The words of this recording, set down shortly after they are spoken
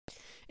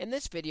In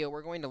this video,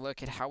 we're going to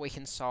look at how we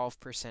can solve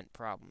percent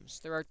problems.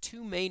 There are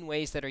two main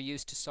ways that are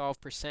used to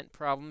solve percent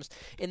problems.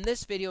 In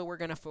this video, we're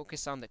going to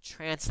focus on the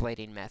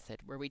translating method,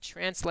 where we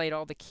translate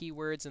all the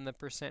keywords in the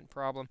percent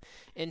problem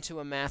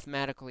into a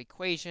mathematical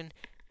equation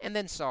and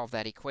then solve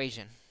that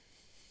equation.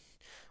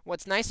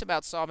 What's nice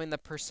about solving the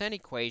percent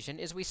equation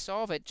is we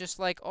solve it just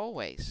like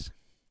always.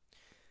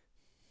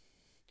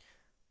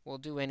 We'll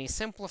do any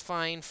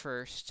simplifying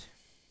first,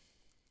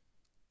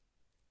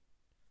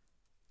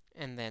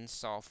 and then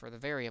solve for the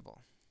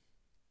variable.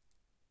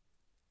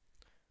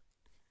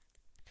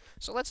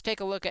 So let's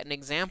take a look at an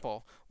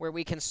example where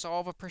we can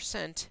solve a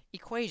percent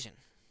equation.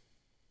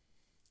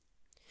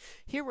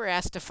 Here we're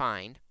asked to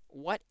find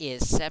what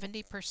is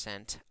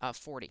 70% of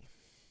 40.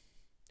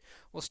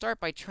 We'll start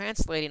by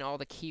translating all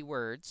the key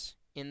words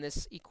in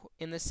this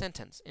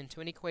sentence into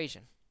an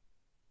equation.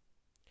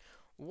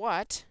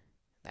 What,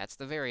 that's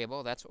the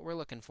variable, that's what we're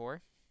looking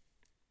for,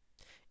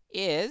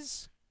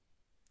 is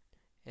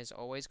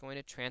always going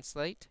to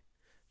translate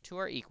to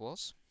our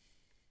equals.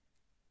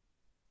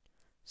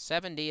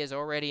 70 is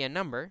already a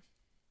number.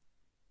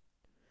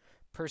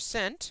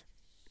 Percent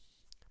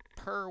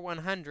per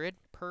 100,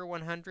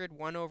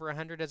 1 over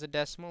 100 as a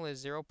decimal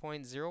is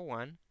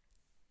 0.01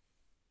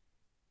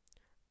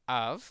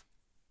 of,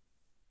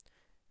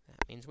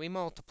 that means we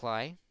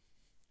multiply,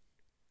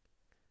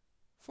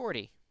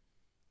 40,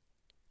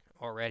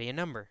 already a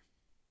number.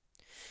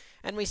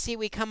 And we see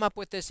we come up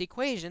with this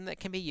equation that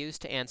can be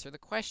used to answer the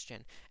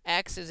question.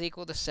 X is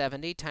equal to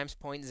 70 times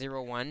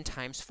 0.01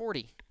 times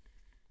 40.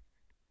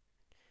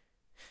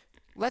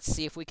 Let's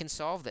see if we can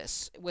solve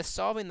this. With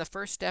solving, the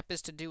first step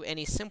is to do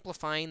any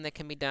simplifying that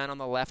can be done on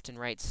the left and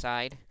right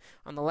side.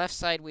 On the left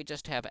side, we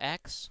just have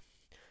x.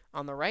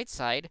 On the right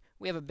side,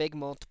 we have a big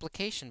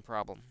multiplication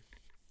problem.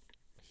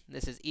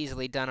 This is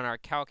easily done on our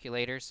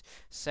calculators.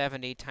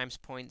 70 times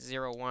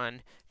 0.01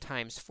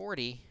 times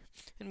 40,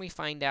 and we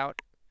find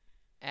out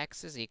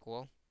x is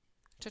equal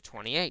to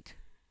 28.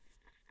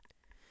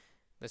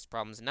 This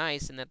problem's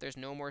nice in that there's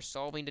no more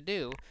solving to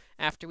do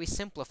after we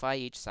simplify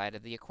each side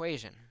of the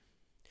equation.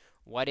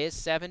 What is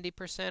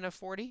 70% of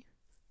 40?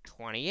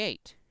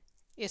 28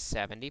 is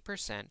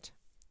 70%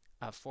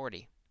 of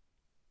 40.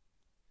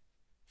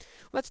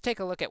 Let's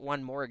take a look at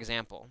one more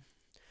example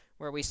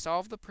where we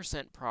solve the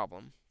percent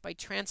problem by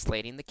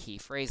translating the key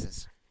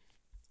phrases.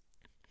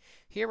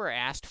 Here we're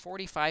asked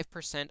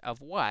 45% of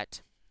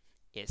what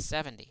is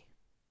 70.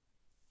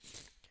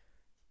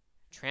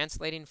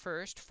 Translating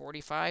first,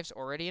 45 is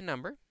already a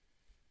number.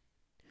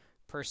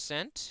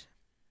 Percent,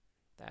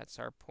 that's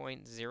our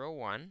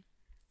 0.01.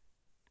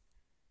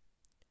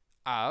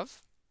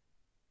 Of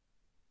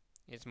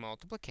is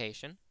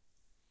multiplication.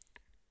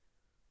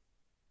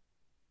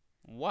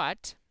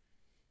 What,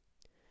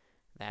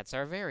 that's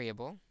our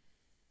variable.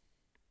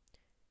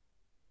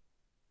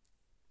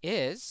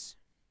 Is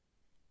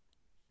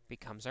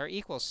becomes our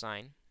equal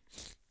sign.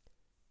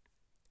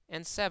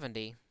 And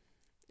 70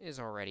 is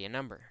already a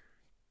number.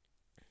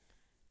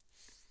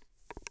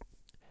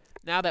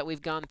 Now that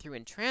we've gone through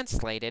and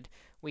translated,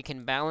 we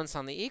can balance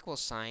on the equal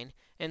sign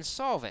and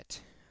solve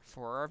it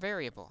for our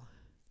variable.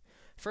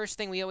 First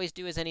thing we always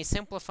do is any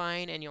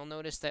simplifying, and you'll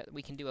notice that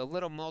we can do a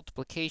little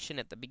multiplication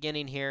at the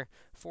beginning here.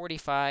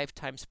 45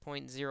 times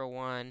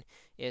 0.01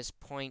 is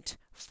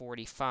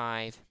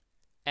 0.45.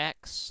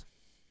 X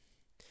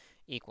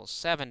equals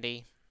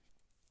 70.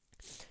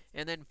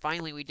 And then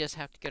finally, we just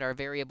have to get our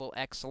variable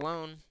x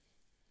alone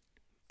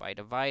by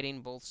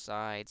dividing both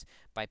sides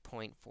by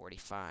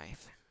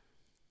 0.45.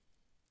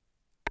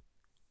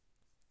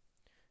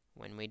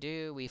 When we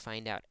do, we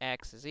find out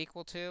x is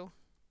equal to,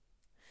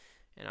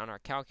 and on our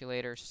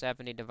calculator,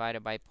 70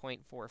 divided by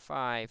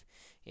 0.45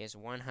 is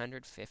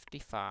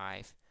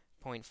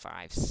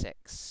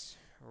 155.56,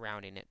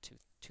 rounding it to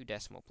 2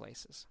 decimal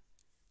places.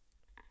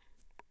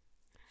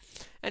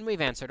 And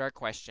we've answered our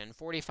question.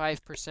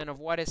 45% of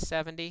what is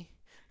 70?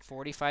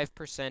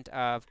 45%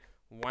 of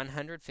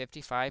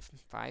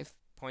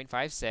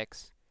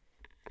 155.56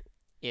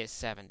 is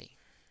 70.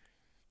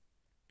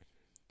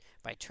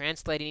 By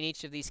translating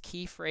each of these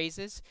key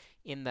phrases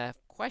in the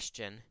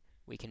question,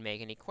 we can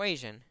make an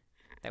equation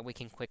that we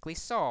can quickly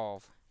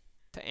solve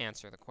to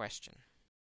answer the question.